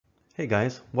Hey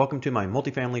guys, welcome to my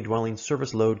multifamily dwelling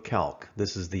service load calc.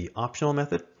 This is the optional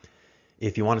method.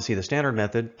 If you want to see the standard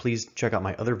method, please check out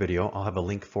my other video. I'll have a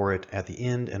link for it at the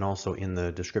end and also in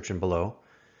the description below.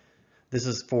 This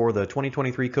is for the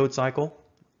 2023 code cycle.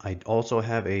 I also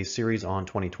have a series on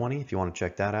 2020 if you want to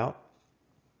check that out.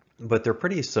 But they're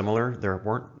pretty similar. There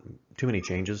weren't too many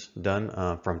changes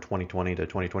done from 2020 to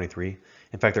 2023.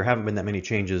 In fact, there haven't been that many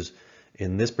changes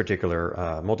in this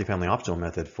particular multifamily optional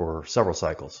method for several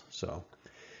cycles. So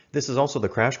this is also the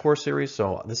crash course series.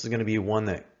 So this is going to be one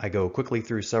that I go quickly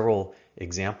through several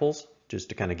examples just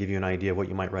to kind of give you an idea of what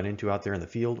you might run into out there in the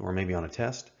field or maybe on a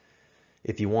test.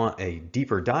 If you want a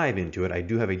deeper dive into it, I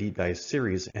do have a deep dive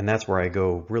series, and that's where I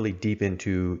go really deep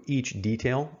into each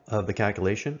detail of the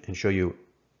calculation and show you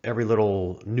every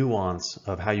little nuance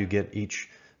of how you get each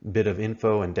bit of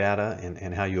info and data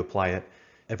and how you apply it,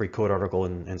 every code article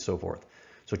and so forth.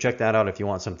 So check that out if you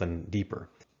want something deeper.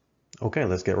 Okay,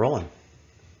 let's get rolling.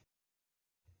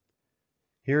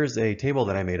 Here's a table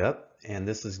that I made up, and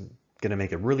this is going to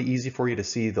make it really easy for you to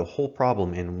see the whole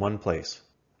problem in one place.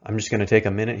 I'm just going to take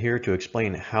a minute here to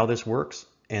explain how this works,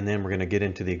 and then we're going to get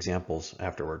into the examples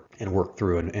afterward and work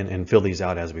through and fill these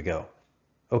out as we go.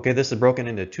 Okay, this is broken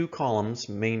into two columns,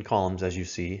 main columns as you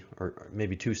see, or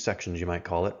maybe two sections you might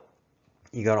call it.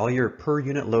 You got all your per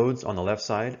unit loads on the left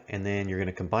side, and then you're going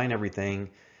to combine everything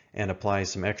and apply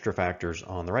some extra factors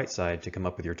on the right side to come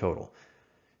up with your total.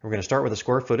 We're going to start with the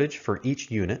square footage for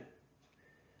each unit.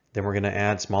 Then we're going to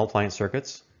add small appliance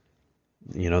circuits.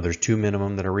 You know, there's two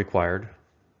minimum that are required.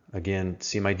 Again,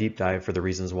 see my deep dive for the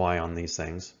reasons why on these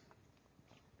things.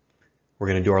 We're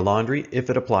going to do our laundry if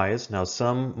it applies. Now,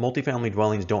 some multifamily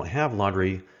dwellings don't have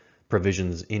laundry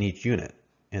provisions in each unit,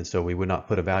 and so we would not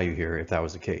put a value here if that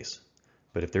was the case.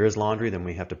 But if there is laundry, then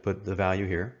we have to put the value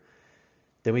here.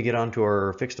 Then we get on to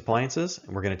our fixed appliances,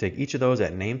 and we're going to take each of those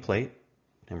at nameplate,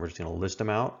 and we're just going to list them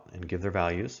out and give their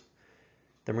values.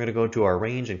 Then we're going to go to our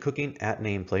range and cooking at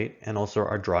nameplate, and also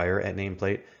our dryer at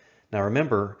nameplate. Now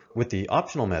remember, with the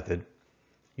optional method,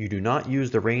 you do not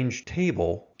use the range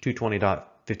table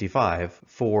 220.55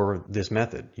 for this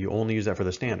method. You only use that for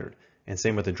the standard. And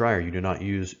same with the dryer, you do not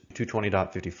use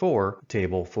 220.54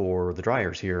 table for the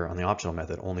dryers here on the optional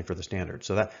method, only for the standard.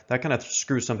 So that kind of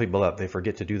screws some people up. They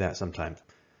forget to do that sometimes.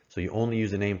 So you only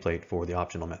use the nameplate for the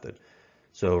optional method.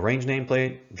 So range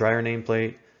nameplate, dryer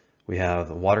nameplate, we have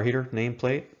the water heater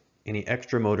nameplate, any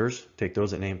extra motors, take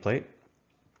those at nameplate.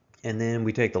 And then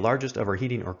we take the largest of our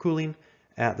heating or cooling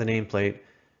at the nameplate,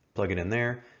 plug it in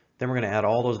there. Then we're going to add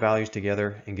all those values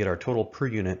together and get our total per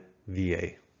unit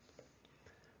VA.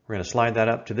 We're going to slide that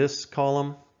up to this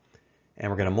column, and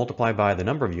we're going to multiply by the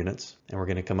number of units, and we're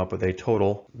going to come up with a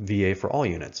total VA for all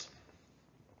units.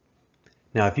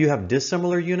 Now, if you have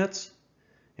dissimilar units,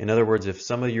 in other words, if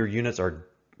some of your units are,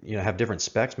 have different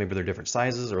specs, maybe they're different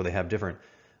sizes or they have different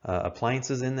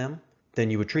appliances in them,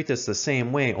 then you would treat this the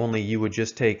same way, only you would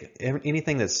just take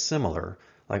anything that's similar,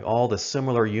 like all the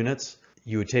similar units,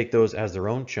 you would take those as their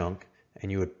own chunk,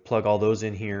 and you would plug all those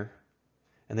in here.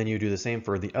 And then you do the same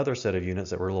for the other set of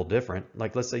units that were a little different.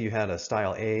 Like let's say you had a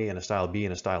style A and a style B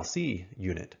and a style C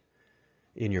unit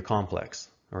in your complex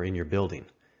or in your building.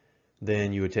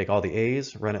 Then you would take all the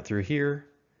A's, run it through here,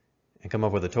 and come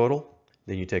up with a total.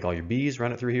 Then you take all your B's,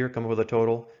 run it through here, come up with a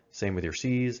total. Same with your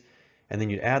C's. And then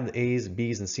you'd add the A's,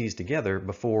 B's, and C's together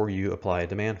before you apply a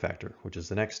demand factor, which is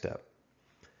the next step.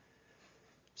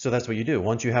 So that's what you do.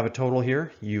 Once you have a total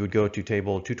here, you would go to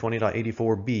table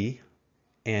 220.84b,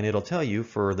 and it'll tell you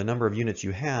for the number of units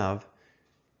you have,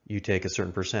 you take a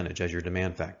certain percentage as your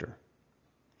demand factor.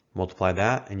 Multiply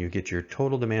that and you get your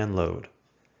total demand load.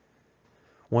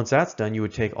 Once that's done, you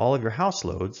would take all of your house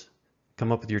loads,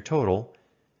 come up with your total,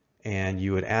 and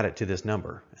you would add it to this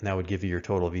number, and that would give you your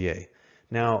total VA.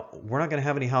 Now, we're not going to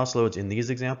have any house loads in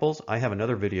these examples. I have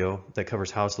another video that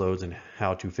covers house loads and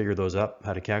how to figure those up,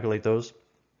 how to calculate those.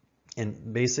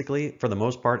 And basically, for the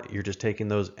most part, you're just taking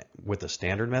those with the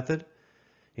standard method,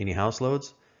 any house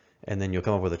loads, and then you'll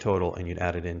come up with a total and you'd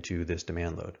add it into this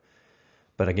demand load.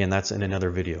 But again, that's in another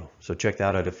video, so check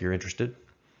that out if you're interested.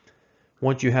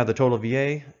 Once you have the total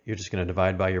VA, you're just going to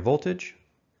divide by your voltage,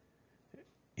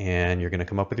 and you're going to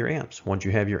come up with your amps. Once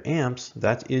you have your amps,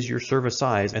 that is your service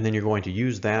size, and then you're going to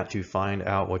use that to find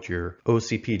out what your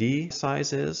OCPD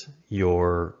size is,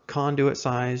 your conduit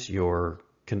size, your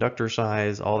conductor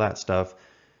size, all that stuff.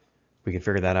 We can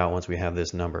figure that out once we have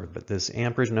this number, but this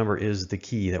amperage number is the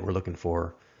key that we're looking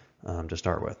for to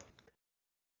start with.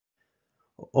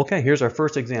 Okay, here's our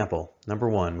first example. Number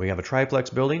one, we have a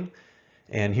triplex building,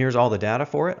 and here's all the data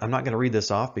for it. I'm not going to read this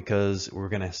off because we're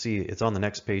going to see it's on the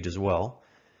next page as well.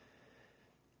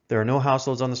 There are no house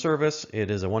loads on the service.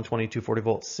 It is a 120 240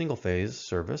 volt single phase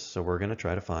service, so we're going to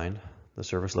try to find the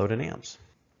service load in amps.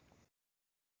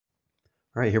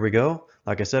 All right, here we go.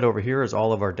 Like I said, over here is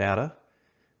all of our data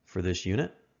for this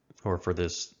unit or for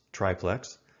this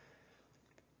triplex.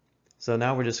 So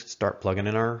now we just start plugging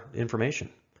in our information.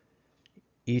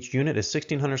 Each unit is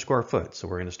 1,600 square foot, so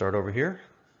we're going to start over here.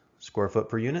 Square foot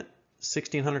per unit.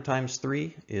 1,600 times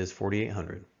 3 is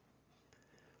 4,800.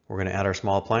 We're going to add our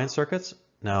small appliance circuits.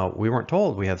 Now, we weren't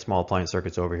told we have small appliance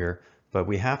circuits over here, but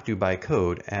we have to, by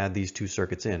code, add these two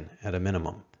circuits in at a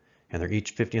minimum. And they're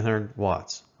each 1,500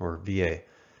 watts, or VA.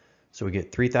 So we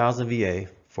get 3,000 VA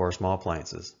for our small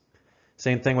appliances.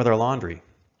 Same thing with our laundry.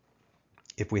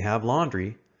 If we have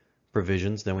laundry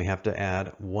provisions, then we have to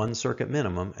add one circuit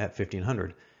minimum at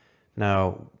 1,500.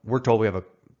 Now, we're told we have a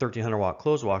 1,300 watt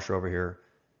clothes washer over here,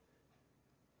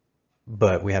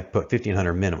 but we have to put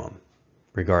 1,500 minimum,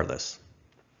 regardless.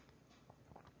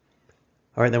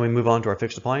 All right, then we move on to our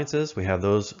fixed appliances. We have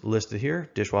those listed here,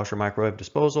 dishwasher, microwave,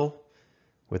 disposal,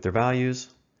 with their values.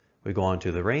 We go on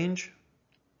to the range,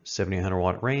 7,800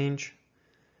 watt range,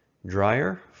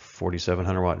 dryer,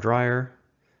 4,700 watt dryer,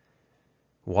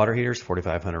 water heaters,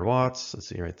 4,500 watts. Let's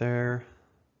see right there.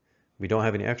 We don't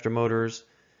have any extra motors.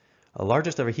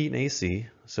 Largest ever heat and AC.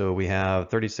 So we have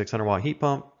 3,600 watt heat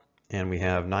pump and we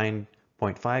have 9.5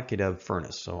 kW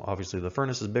furnace. So obviously the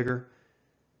furnace is bigger.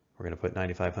 We're going to put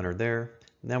 9,500 there.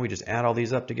 Now we just add all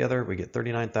these up together. We get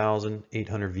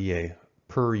 39,800 VA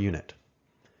per unit.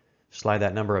 Slide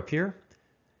that number up here.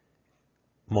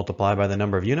 Multiply by the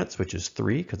number of units, which is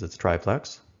 3 because it's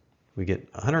triplex. We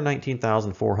get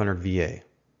 119,400 VA, and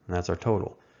that's our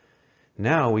total.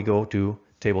 Now we go to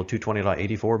table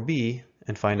 220.84b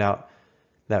and find out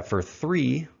that for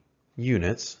 3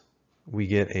 units, we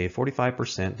get a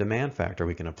 45% demand factor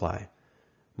we can apply.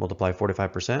 Multiply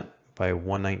 45% by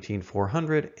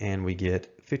 119,400 and we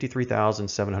get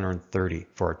 53,730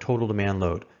 for our total demand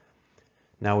load.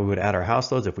 Now we would add our house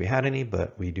loads if we had any,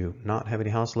 but we do not have any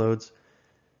house loads.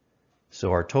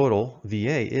 So our total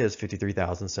VA is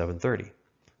 53,730.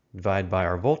 Divide by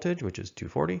our voltage, which is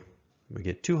 240, we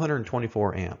get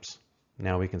 224 amps.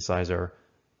 Now we can size our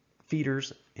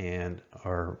feeders and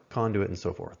our conduit and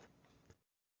so forth.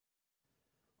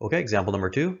 Okay, example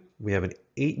number 2, we have an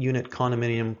 8-unit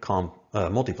condominium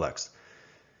multiplex.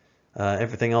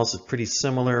 Everything else is pretty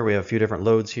similar. We have a few different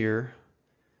loads here,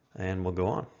 and we'll go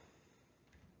on.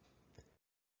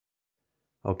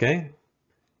 Okay,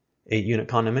 8-unit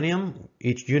condominium.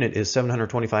 Each unit is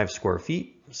 725 square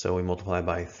feet, so we multiply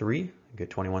by 3, get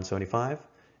 2175.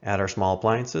 Add our small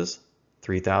appliances,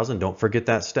 3,000. Don't forget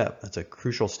that step. That's a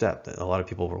crucial step that a lot of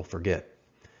people will forget.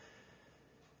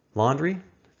 Laundry,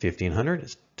 1,500.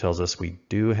 It tells us we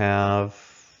do have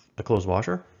a clothes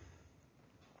washer.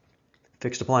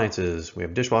 Fixed appliances, we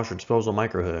have dishwasher, disposal,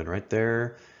 micro hood right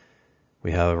there.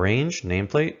 We have a range,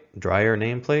 nameplate, dryer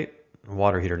nameplate,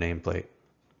 water heater nameplate.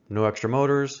 No extra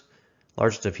motors.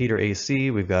 Largest of heater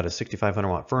AC, we've got a 6,500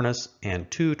 watt furnace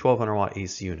and 2 1,200 watt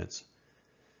AC units.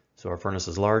 So our furnace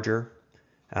is larger.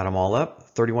 Add them all up,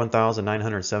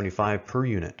 31,975 per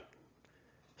unit.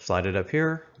 Slide it up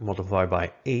here, multiply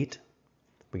by 8.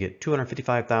 We get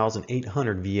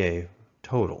 255,800 VA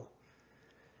total.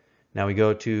 Now we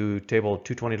go to table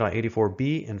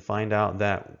 220.84b and find out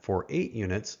that for 8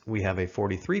 units, we have a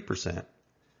 43%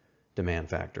 demand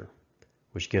factor,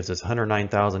 which gives us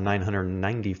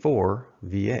 109,994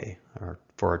 VA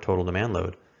for our total demand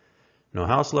load. No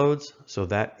house loads, so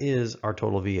that is our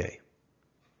total VA.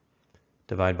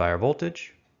 Divide by our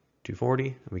voltage, 240,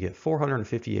 and we get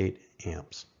 458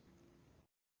 amps.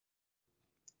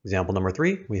 Example number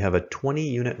 3, we have a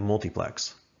 20-unit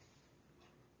multiplex.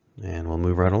 And we'll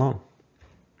move right along.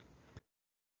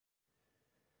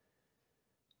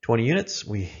 20 units,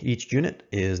 each unit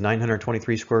is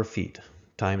 923 square feet.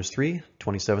 Times 3,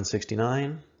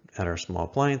 2769. At our small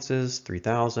appliances,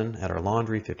 3,000. At our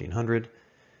laundry, 1,500.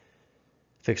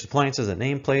 Fixed appliances at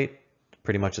nameplate,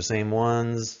 pretty much the same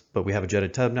ones, but we have a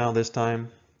jetted tub now this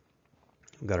time.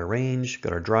 We've got our range,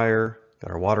 got our dryer,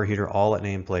 got our water heater, all at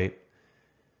nameplate.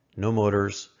 No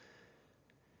motors.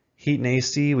 Heat and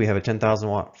AC, we have a 10,000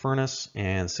 watt furnace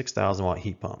and 6,000 watt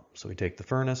heat pump. So we take the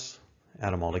furnace,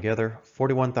 add them all together,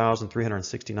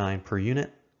 41,369 per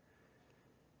unit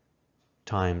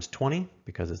times 20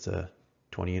 because it's a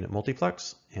 20 unit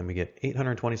multiplex, and we get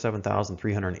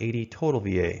 827,380 total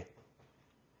VA.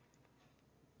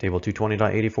 Table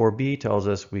 220.84b tells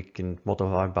us we can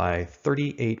multiply by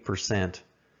 38%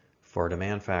 for our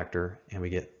demand factor, and we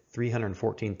get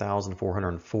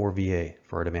 314,404 VA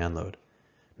for our demand load.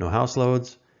 No house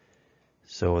loads,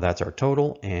 so that's our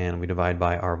total, and we divide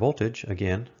by our voltage,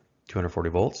 again, 240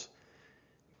 volts.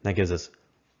 That gives us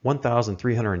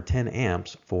 1,310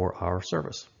 amps for our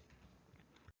service.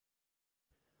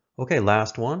 Okay,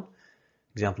 last one.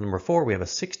 Example number 4, we have a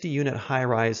 60-unit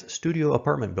high-rise studio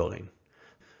apartment building.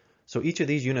 So each of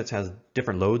these units has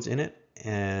different loads in it,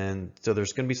 and so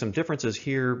there's going to be some differences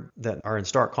here that are in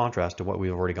stark contrast to what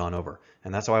we've already gone over.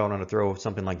 And that's why I wanted to throw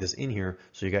something like this in here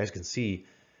so you guys can see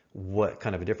what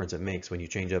kind of a difference it makes when you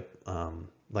change up,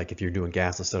 like if you're doing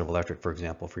gas instead of electric, for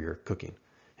example, for your cooking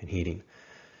and heating.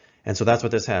 And so that's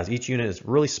what this has. Each unit is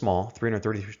really small,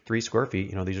 333 square feet.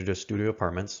 You know, these are just studio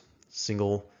apartments,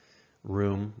 single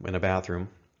room and a bathroom.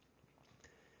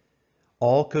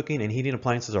 All cooking and heating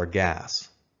appliances are gas.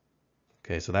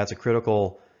 Okay, so that's a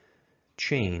critical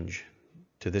change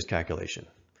to this calculation.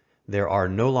 There are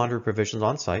no laundry provisions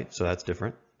on site, so that's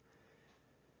different.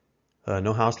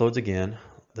 No house loads again.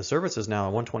 The service is now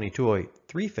a 120/208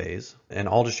 3-phase, and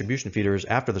all distribution feeders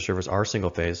after the service are single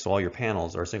phase, so all your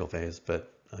panels are single phase,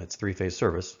 but it's 3-phase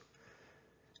service.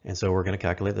 And so we're going to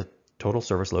calculate the total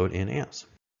service load in amps.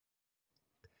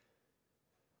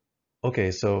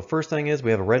 Okay, so first thing is we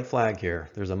have a red flag here.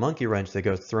 There's a monkey wrench that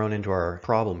goes thrown into our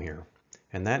problem here.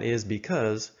 And that is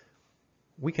because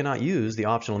we cannot use the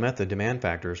optional method demand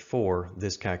factors for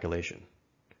this calculation.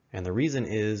 And the reason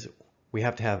is we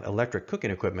have to have electric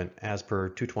cooking equipment as per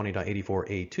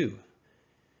 220.84A2.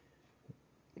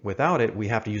 Without it, we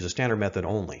have to use a standard method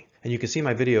only. And you can see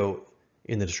my video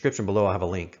in the description below. I'll have a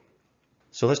link.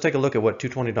 So let's take a look at what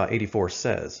 220.84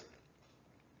 says.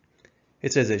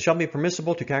 It says it shall be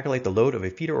permissible to calculate the load of a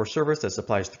feeder or service that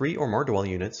supplies 3 or more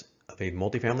dwelling units of a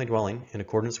multifamily dwelling in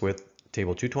accordance with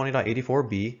table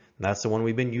 220.84b. That's the one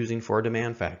we've been using for our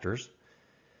demand factors.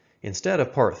 Instead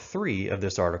of part 3 of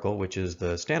this article, which is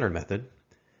the standard method,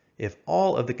 if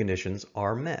all of the conditions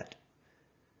are met.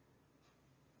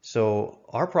 So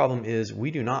our problem is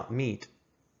we do not meet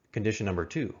condition number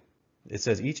 2. It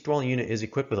says each dwelling unit is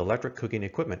equipped with electric cooking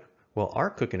equipment. Well,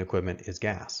 our cooking equipment is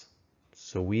gas.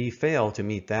 So we fail to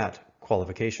meet that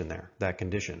qualification there, that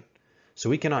condition. So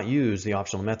we cannot use the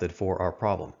optional method for our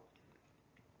problem.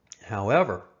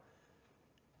 However,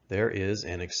 there is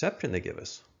an exception they give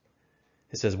us.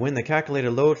 It says when the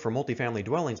calculated load for multifamily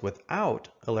dwellings without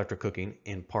electric cooking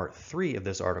in part 3 of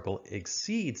this article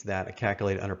exceeds that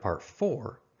calculated under part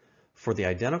 4 for the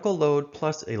identical load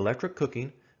plus electric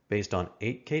cooking based on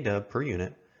 8 kW per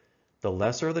unit, the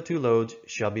lesser of the two loads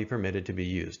shall be permitted to be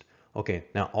used. Okay,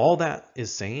 now all that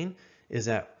is saying is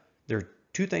that there are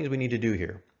two things we need to do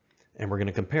here, and we're going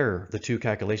to compare the two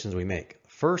calculations we make.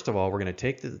 First of all, we're going to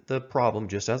take the problem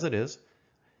just as it is,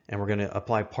 and we're going to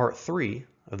apply part 3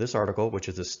 of this article, which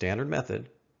is the standard method,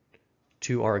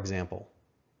 to our example.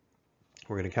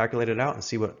 We're going to calculate it out and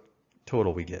see what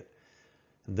total we get.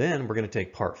 Then we're going to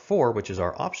take part 4, which is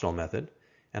our optional method,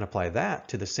 and apply that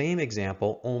to the same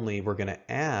example, only we're going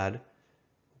to add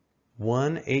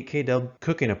 1 8 kW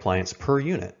cooking appliance per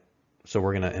unit. So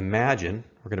we're going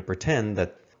to pretend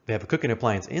that we have a cooking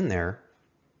appliance in there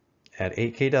at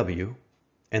 8 kW,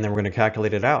 and then we're going to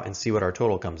calculate it out and see what our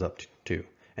total comes up to.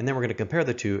 And then we're going to compare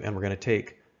the two, and we're going to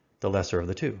take the lesser of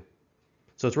the two.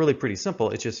 So it's really pretty simple.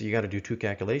 It's just you got to do two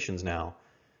calculations now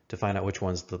to find out which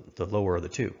one's the lower of the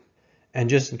two. And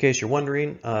just in case you're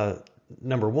wondering,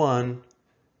 number 1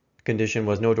 condition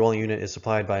was no dwelling unit is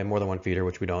supplied by more than one feeder,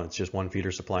 which we don't. It's just one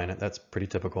feeder supplying it. That's pretty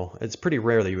typical. It's pretty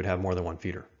rare that you would have more than one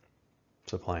feeder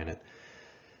supplying it.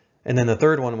 And then the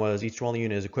third one was each dwelling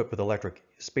unit is equipped with electric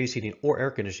space heating or air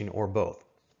conditioning or both.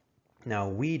 Now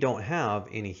we don't have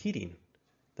any heating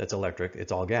that's electric,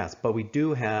 it's all gas, but we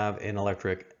do have an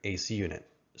electric AC unit.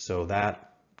 So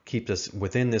that keeps us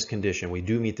within this condition. We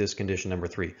do meet this condition number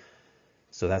 3.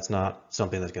 So that's not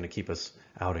something that's going to keep us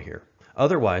out of here.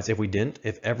 Otherwise, if we didn't,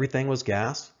 if everything was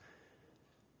gas,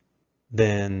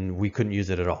 then we couldn't use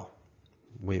it at all.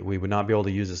 We would not be able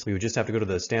to use this. We would just have to go to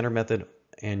the standard method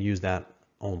and use that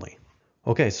only.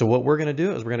 Okay, so what we're going to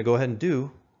do is we're going to go ahead and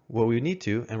do what we need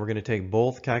to, and we're going to take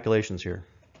both calculations here.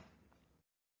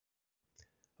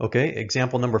 Okay,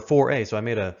 example number 4a. So I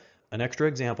made an extra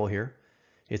example here.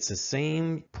 It's the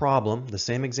same problem, the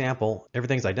same example.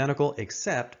 Everything's identical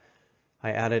except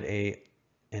I added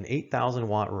an 8,000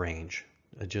 watt range,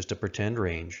 just a pretend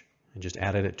range, and just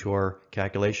added it to our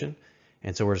calculation.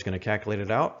 And so we're just going to calculate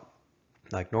it out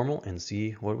like normal and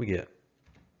see what we get.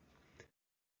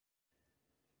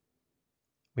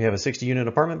 We have a 60 unit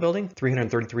apartment building,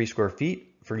 333 square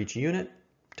feet for each unit,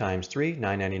 times 3,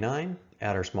 999.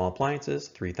 Add our small appliances,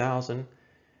 3,000.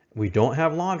 We don't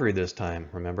have laundry this time,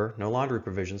 remember, no laundry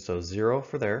provisions, so 0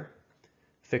 for there.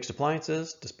 Fixed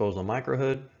appliances, disposal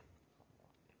microhood.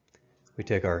 We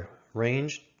take our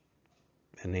range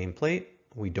and nameplate,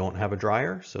 We don't have a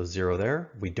dryer, so 0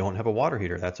 there. We don't have a water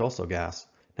heater, that's also gas.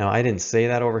 Now I didn't say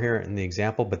that over here in the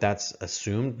example, but that's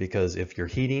assumed because if your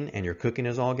heating and your cooking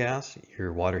is all gas,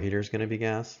 your water heater is going to be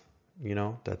gas. You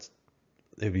know,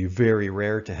 it'd be very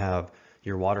rare to have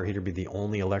your water heater be the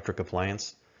only electric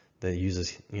appliance that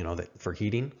uses, you know, that for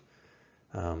heating.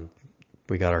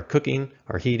 We got our cooking,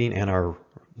 our heating, and our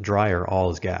dryer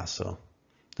all as gas. So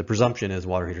the presumption is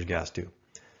water heater's gas too.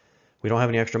 We don't have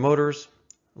any extra motors.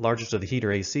 Largest of the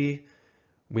heater AC.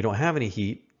 We don't have any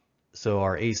heat, so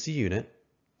our AC unit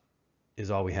is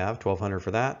all we have, 1200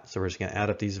 for that. So we're just going to add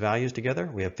up these values together.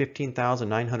 We have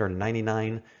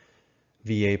 15,999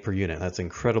 VA per unit. That's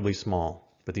incredibly small,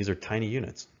 but these are tiny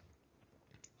units.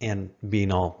 And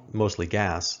being all mostly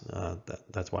gas,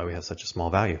 that's why we have such a small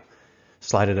value.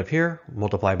 Slide it up here,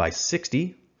 multiply by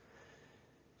 60.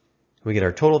 We get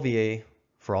our total VA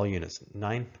for all units,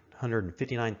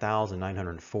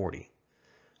 959,940.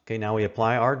 Okay, now we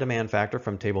apply our demand factor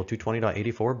from table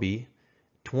 220.84b.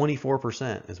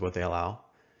 24% is what they allow.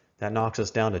 That knocks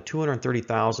us down to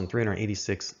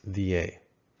 230,386 VA.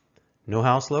 No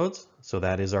house loads, so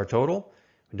that is our total.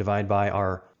 We divide by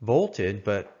our voltage,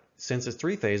 but since it's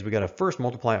three-phase, we got to first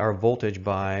multiply our voltage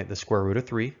by the square root of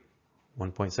 3,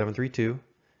 1.732.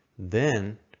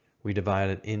 Then we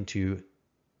divide it into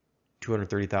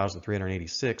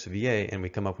 230,386 VA, and we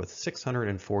come up with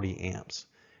 640 amps.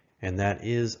 And that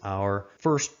is our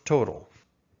first total.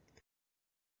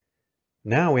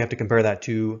 Now we have to compare that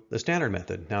to the standard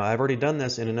method. Now I've already done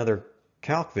this in another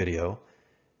calc video,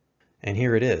 and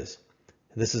here it is.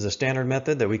 This is a standard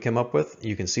method that we come up with.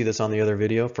 You can see this on the other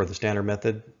video for the standard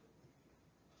method.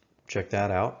 Check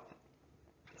that out.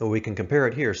 So we can compare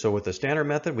it here. So with the standard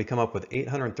method, we come up with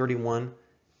 831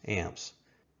 amps.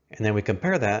 And then we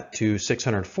compare that to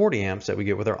 640 amps that we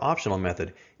get with our optional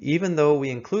method. Even though we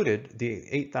included the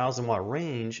 8,000 watt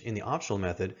range in the optional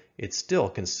method, it's still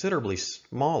considerably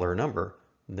smaller number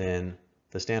than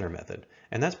the standard method.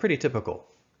 And that's pretty typical.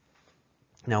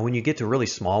 Now, when you get to really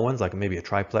small ones, like maybe a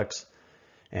triplex,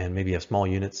 and maybe you have small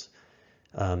units,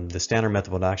 the standard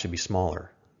method would actually be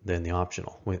smaller than the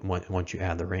optional once you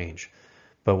add the range.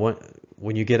 But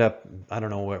when you get up, I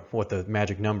don't know what the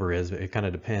magic number is, but it kind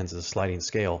of depends. It's a sliding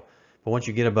scale. But once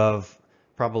you get above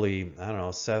probably, I don't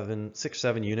know, 6,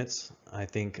 7 units, I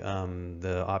think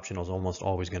the optional is almost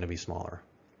always going to be smaller.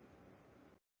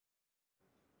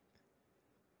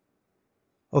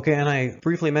 Okay, and I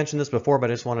briefly mentioned this before, but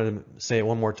I just wanted to say it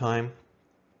one more time.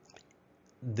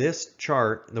 This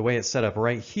chart, the way it's set up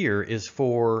right here, is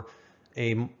for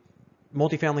a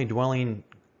multifamily dwelling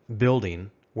building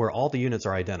where all the units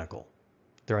are identical.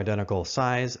 They're identical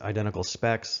size, identical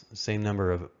specs, same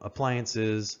number of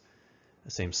appliances,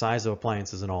 the same size of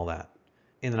appliances and all that.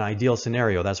 In an ideal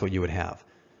scenario, that's what you would have.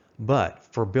 But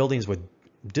for buildings with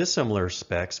dissimilar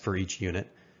specs for each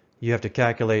unit, you have to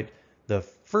calculate the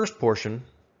first portion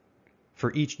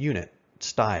for each unit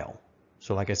style.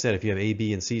 So like I said, if you have A,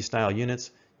 B, and C style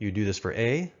units, you do this for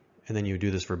A, and then you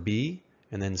do this for B,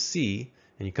 and then C,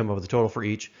 and you come up with a total for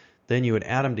each. Then you would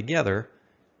add them together,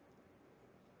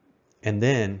 and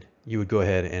then you would go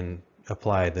ahead and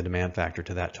apply the demand factor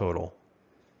to that total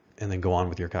and then go on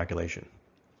with your calculation.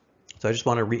 So I just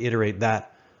want to reiterate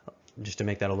that just to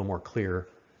make that a little more clear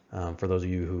for those of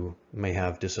you who may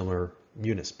have dissimilar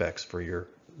unit specs for your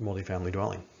multifamily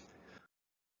dwelling.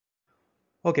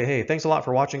 Okay, hey, thanks a lot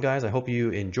for watching, guys. I hope you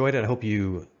enjoyed it. I hope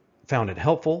you found it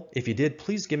helpful. If you did,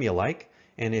 please give me a like.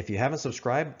 And if you haven't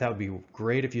subscribed, that would be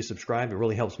great if you subscribe. It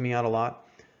really helps me out a lot.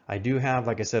 I do have,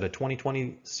 like I said, a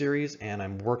 2020 series, and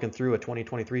I'm working through a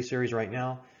 2023 series right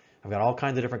now. I've got all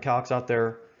kinds of different calcs out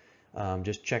there.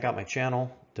 Just check out my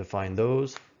channel to find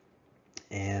those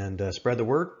and spread the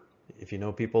word. If you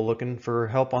know people looking for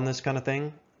help on this kind of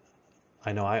thing,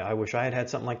 I know I wish I had had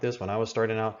something like this when I was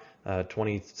starting out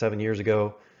 27 years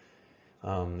ago. It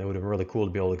would have been really cool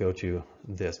to be able to go to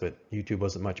this, but YouTube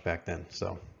wasn't much back then.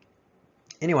 So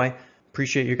anyway,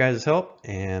 appreciate your guys' help,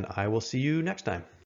 and I will see you next time.